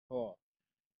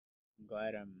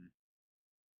glad I'm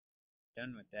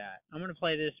done with that. I'm gonna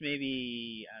play this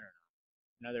maybe, I don't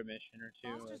know, another mission or two.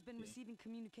 Foster's Let's been see. receiving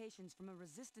communications from a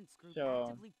resistance group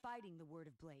So, actively fighting the word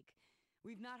of Blake.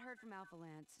 We've not heard from Alpha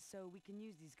Lance, so we can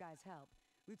use these guys' help.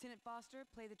 Lieutenant Foster,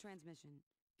 play the transmission.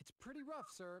 It's pretty rough,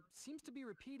 sir. Seems to be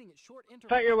repeating at short intervals.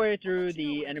 fight your way I'll through let you know the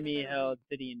when I get a better enemy-held read.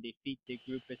 city and defeat the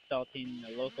group assaulting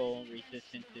the local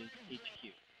resistance's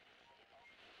HQ.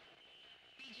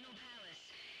 Regional Palace.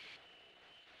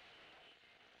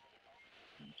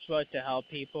 I'm supposed to help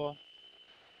people?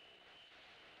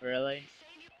 Really?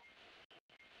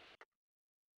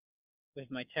 With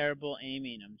my terrible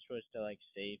aiming, I'm supposed to, like,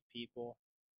 save people?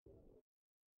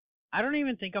 I don't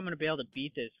even think I'm gonna be able to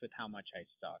beat this with how much I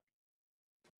suck.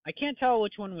 I can't tell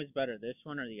which one was better, this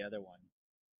one or the other one.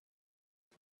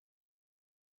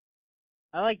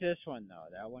 I like this one, though.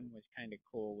 That one was kind of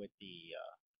cool with the,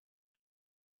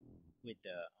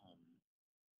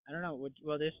 I don't know,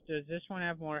 well, does this one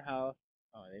have more health?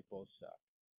 Oh, they both suck.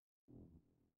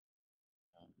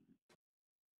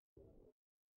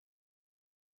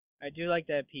 I do like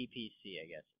that PPC, I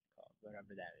guess it's called,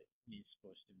 whatever that means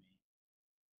supposed to mean.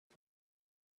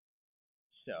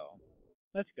 So,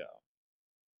 let's go.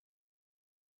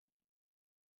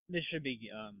 This should be,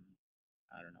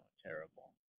 I don't know,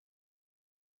 terrible.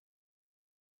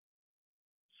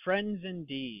 Friends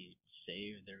indeed,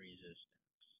 save the resistance.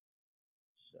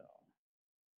 So,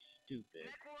 stupid.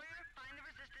 MechWarrior, find the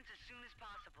resistance as soon as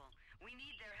possible. We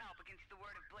need their help against the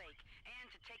word of Blake, and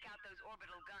to take out those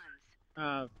orbital guns.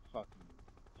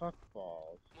 Fuck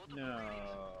balls. Multiple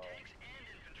No. tanks and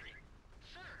infantry.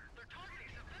 Sir, they're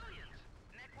targeting civilians.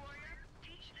 MechWarrior,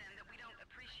 teach them that we don't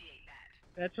appreciate that.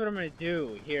 That's what I'm gonna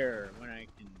do here when I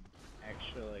can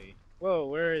actually. Whoa,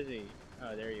 where is he?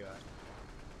 Oh, there you are.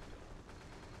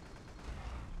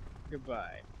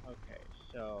 Goodbye. Okay,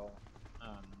 so,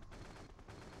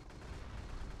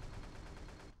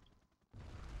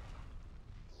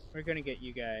 we're gonna get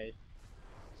you guys.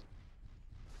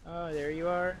 Oh, there you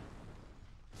are.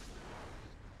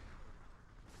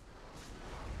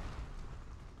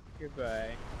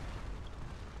 Goodbye.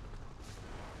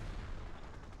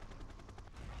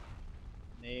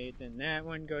 Then that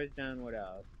one goes down. What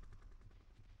else?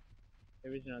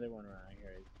 There was another one around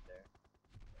here, isn't there?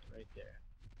 Right there.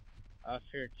 Off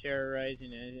here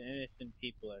terrorizing innocent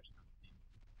people or something.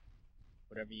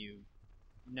 Whatever you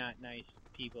not nice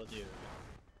people do.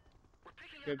 We're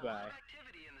picking Goodbye. up a lot of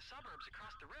activity in the suburbs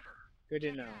across the river. Good to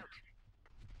Check it know.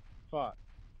 out. Fuck.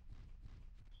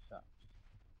 Sucks.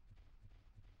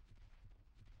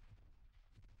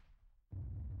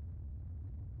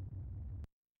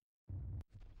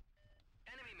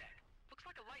 Enemy mech. Looks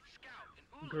like a light scout.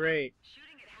 An Great.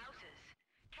 shooting at houses.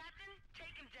 Captain,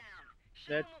 take him down.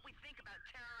 Show That's him what we think about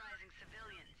terrorizing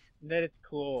civilians. that is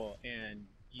cool, and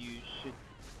you should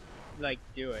like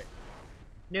do it.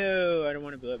 No, I don't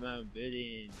want to blow up my own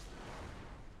building.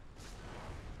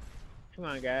 Come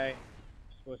on, guy.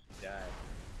 You're supposed to die.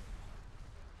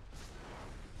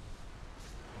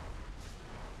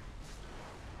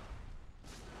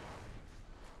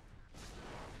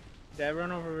 Did I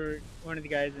run over one of the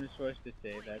guys I'm supposed to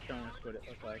save? That's almost what it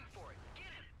looked like. Get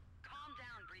him. Calm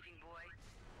down, briefing boy.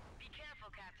 Be careful,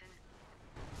 Captain.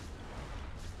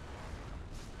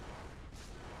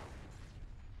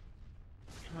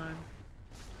 Come on.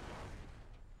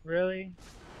 Really?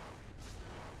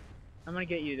 I'm gonna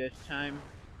get you this time.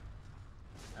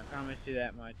 I promise you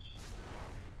that much.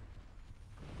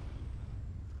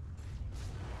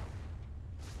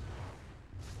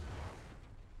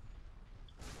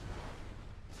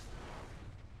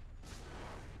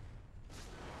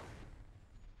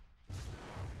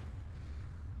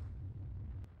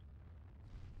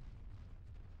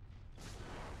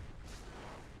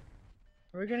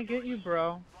 We're gonna get you,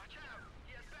 bro. Watch out.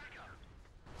 He has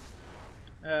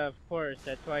backup. Of course,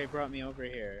 that's why he brought me over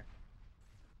here.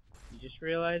 You just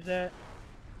realized that?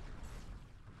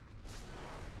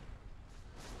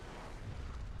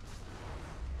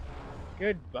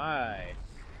 Goodbye,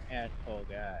 asshole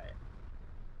guy.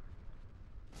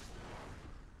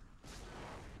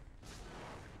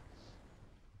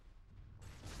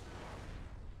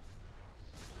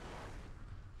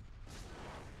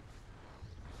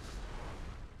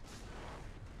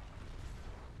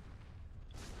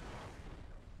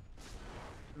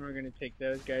 And we're gonna take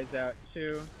those guys out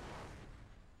too.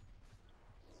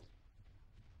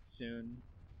 Soon.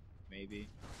 Maybe.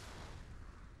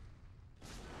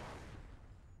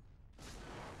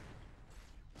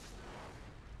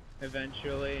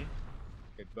 Eventually.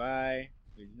 Goodbye.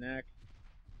 Who's next?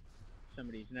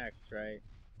 Somebody's next, right?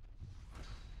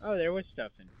 Oh, there was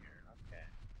stuff in here. Okay.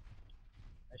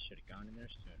 I should have gone in there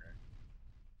sooner.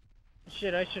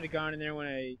 Shit, I should have gone in there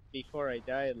before I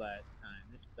died last time.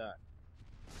 This sucks.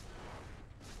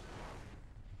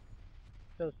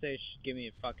 Still say it should give me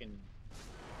a fucking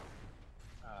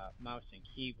mouse and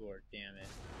keyboard, damn it.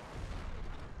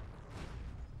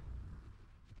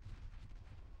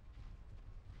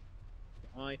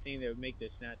 The only thing that would make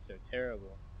this not so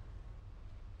terrible.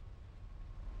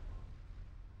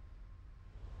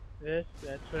 That's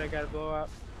what I gotta blow up.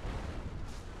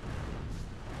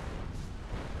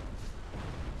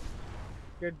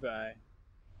 Goodbye.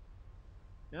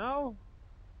 No?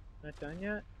 Not done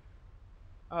yet?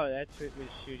 Oh, that's what was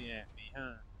shooting at me,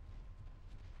 huh?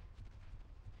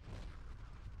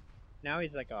 Now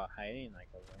he's like all hiding like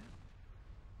a wimp.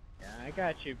 Yeah, I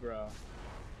got you, bro.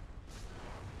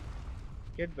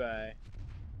 Goodbye.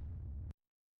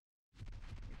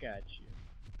 I got you.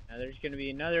 Now there's gonna be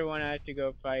another one I have to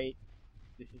go fight.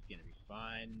 This is gonna be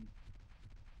fun.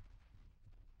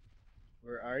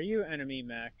 Where are you, enemy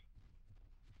mech?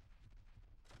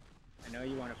 I know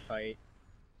you want to fight.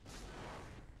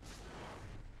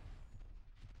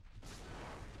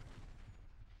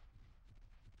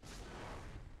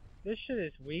 This shit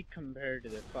is weak compared to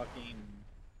the fucking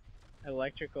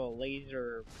electrical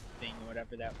laser thing,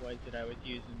 whatever that was that I was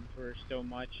using for so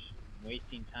much,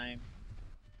 wasting time.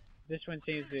 This one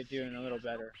seems to be doing a little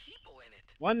better.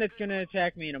 One that's gonna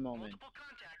attack me in a moment.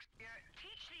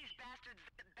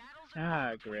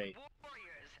 Ah, great.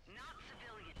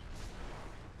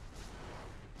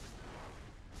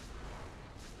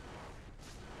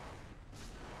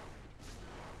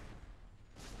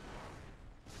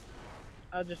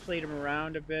 I'll just lead him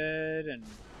around a bit, and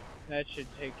that should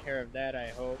take care of that, I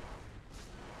hope.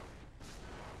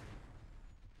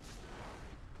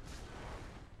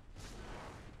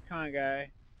 Come on,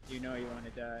 guy. You know you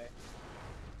want to die.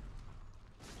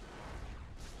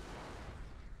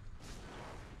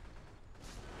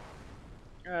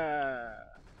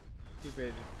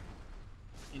 Stupid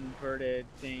inverted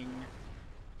thing.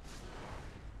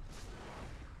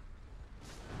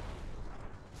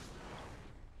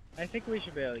 I think we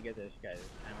should be able to get this guy this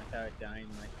time without dying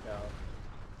myself.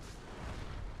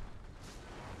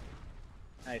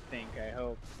 I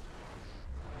hope.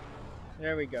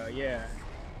 There we go, yeah.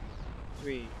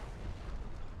 Sweet.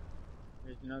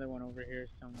 There's another one over here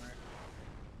somewhere.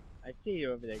 I see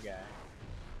you over there, guy.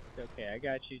 It's okay, I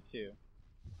got you too.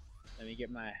 Let me get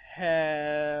my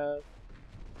health.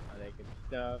 All that good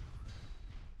stuff.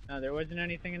 No, there wasn't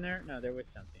anything in there? No, there was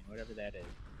something, whatever that is.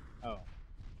 Oh.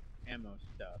 Ammo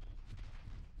stuff.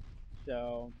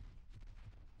 So,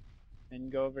 then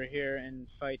go over here and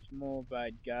fight more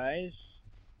bad guys.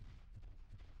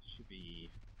 Should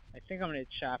be... I think I'm going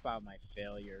to chop out my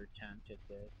failure attempt at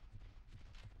this.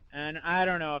 And I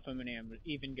don't know if I'm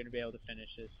even going to be able to finish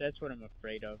this. That's what I'm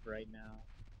afraid of right now.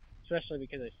 Especially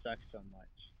because I suck so much.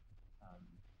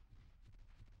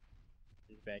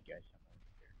 There's a bad guy somewhere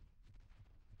here.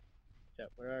 What's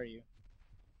up? Where are you?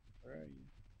 Where are you?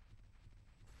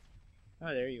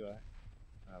 Oh, there you are.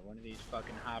 One of these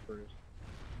fucking hoppers.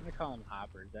 I'm going to call them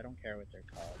hoppers. I don't care what they're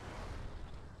called.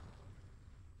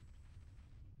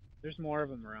 There's more of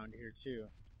them around here too,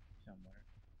 somewhere.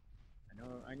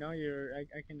 I know you're,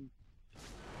 I can...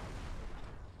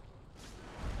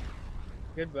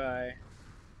 Goodbye.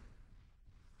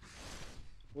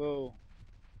 Whoa.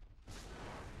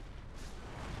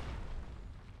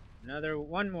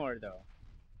 One more though.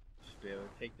 Should be able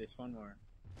to take this one more.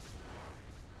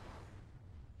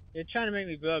 You're trying to make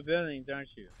me blow up buildings, aren't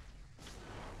you?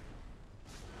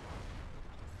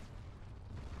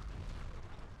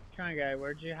 Come on, guy,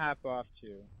 where'd you hop off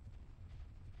to?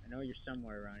 I know you're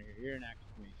somewhere around here. You're next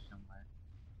to me somewhere.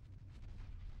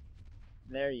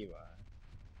 There you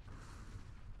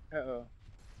are. Uh-oh.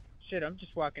 Shit, I'm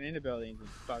just walking into buildings and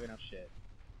fucking up shit.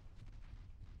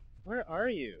 Where are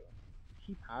you?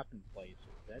 Keep hopping places.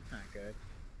 That's not good.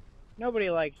 Nobody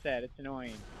likes that. It's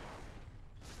annoying.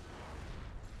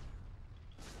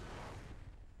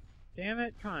 Damn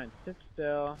it. Come on. Sit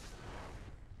still.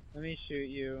 Let me shoot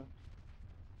you.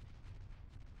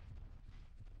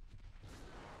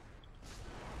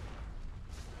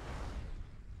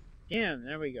 Damn.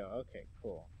 There we go. Okay.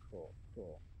 Cool. Cool.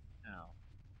 Cool. Now.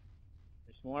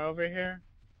 There's more over here?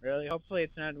 Really? Hopefully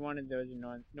it's not one of those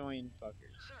annoying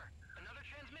fuckers. Sir, another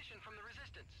transmission from the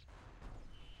Resistance.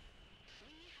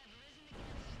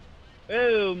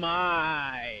 Oh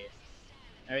my!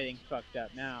 Everything's fucked up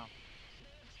now.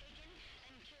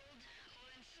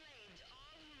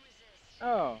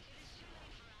 Oh.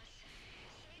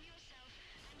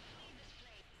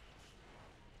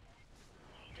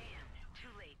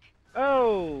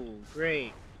 Oh,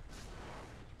 great.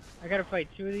 I gotta fight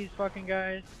two of these fucking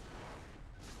guys.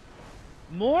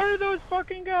 More of those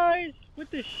fucking guys?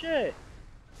 What the shit?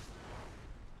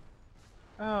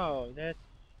 Oh, that's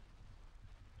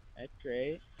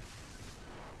great.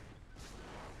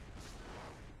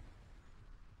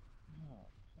 Oh,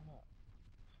 fuck.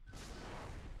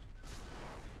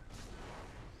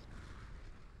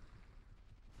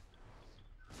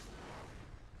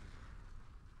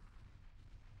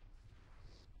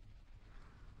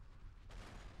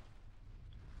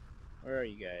 Where are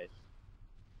you guys?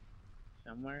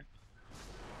 Somewhere?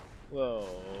 Whoa.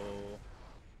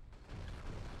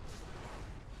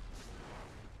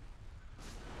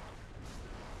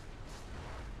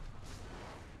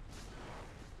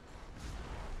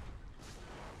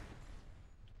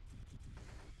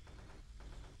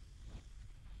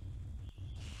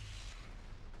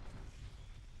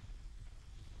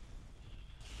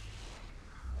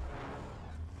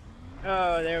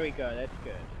 Oh, there we go. That's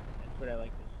good. That's what I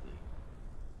like to see.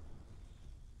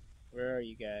 Where are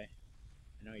you, guy?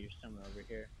 I know you're somewhere over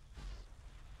here.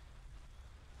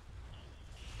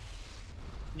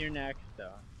 You're next,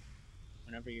 though.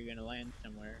 Whenever you're gonna land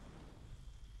somewhere.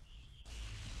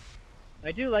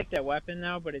 I do like that weapon,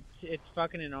 though, but it's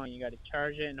fucking annoying. You gotta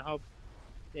charge it and hope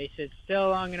they sit still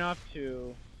long enough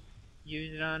to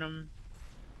use it on them.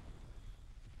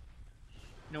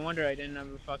 No wonder I didn't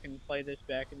ever fucking play this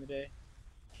back in the day.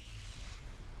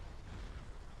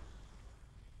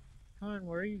 Come on,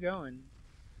 where are you going?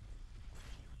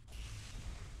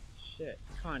 Shit,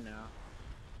 come on now.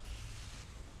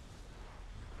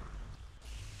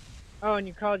 Oh, and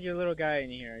you called your little guy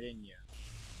in here, didn't you?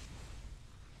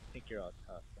 I think you're all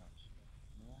tough, don't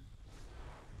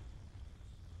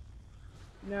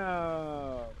you?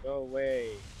 No, go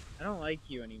away. I don't like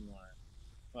you anymore.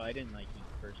 Well, I didn't like you in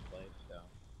the first place, so.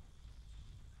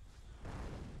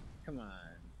 Come on.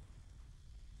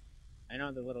 I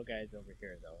know the little guy's over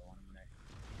here, though. I want him next.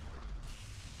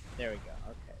 There we go.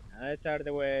 Okay, now that's out of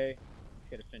the way.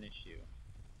 Gotta finish you.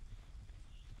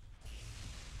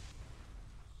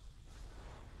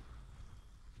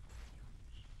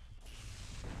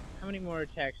 How many more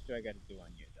attacks do I gotta do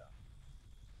on you,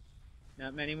 though?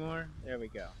 Not many more? There we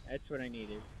go. That's what I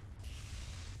needed.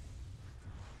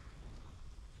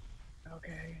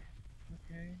 Okay.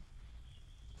 Okay.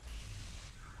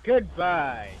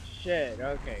 Goodbye. Shit.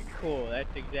 Okay, cool.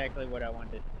 That's exactly what I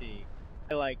wanted to see.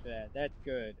 I like that. That's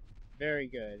good. Very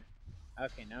good.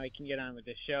 Okay, now we can get on with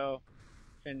the show.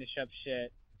 Finish up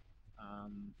shit. All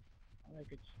that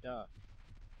good stuff.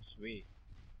 Sweet.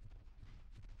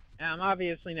 Now, I'm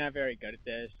obviously not very good at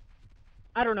this.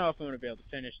 I don't know if I'm going to be able to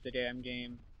finish the damn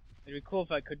game. It'd be cool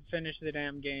if I could finish the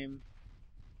damn game.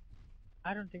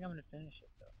 I don't think I'm going to finish it,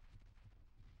 though.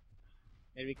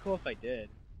 It'd be cool if I did.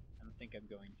 I don't think I'm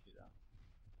going to, though.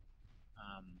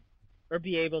 Or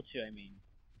be able to, I mean.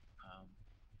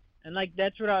 And, like,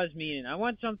 that's what I was meaning. I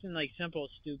want something, like, simple,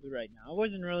 stupid right now. I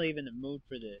wasn't really even in the mood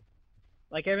for this.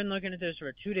 Like, I've been looking at this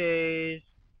for 2 days.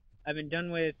 I've been done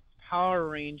with Power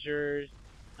Rangers.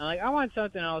 And, like, I want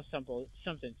something else simple.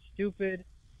 Something stupid.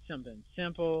 Something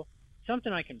simple.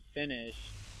 Something I can finish.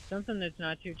 Something that's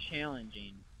not too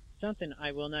challenging. Something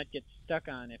I will not get stuck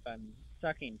on if I'm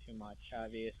sucking too much,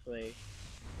 obviously.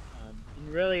 And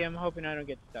really, I'm hoping I don't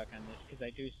get stuck on this, because I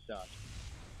do suck.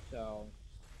 So,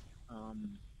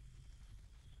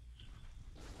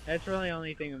 that's really the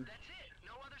only thing I'm... That's it.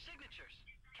 No other signatures.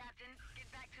 Captain, get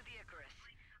back to the Icarus.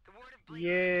 The word of Blake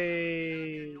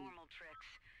Yay! none of your normal tricks.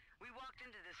 We walked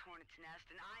into this hornet's nest,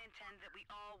 and I intend that we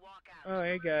all walk out. Oh,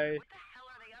 hey guys. What the hell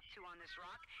are they up to on this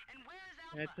rock? And where is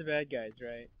Alpha? That's the bad guys,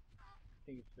 right? I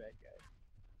think it's the bad guys.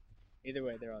 Either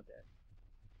way, they're all dead.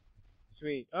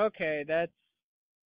 Sweet. Okay, that's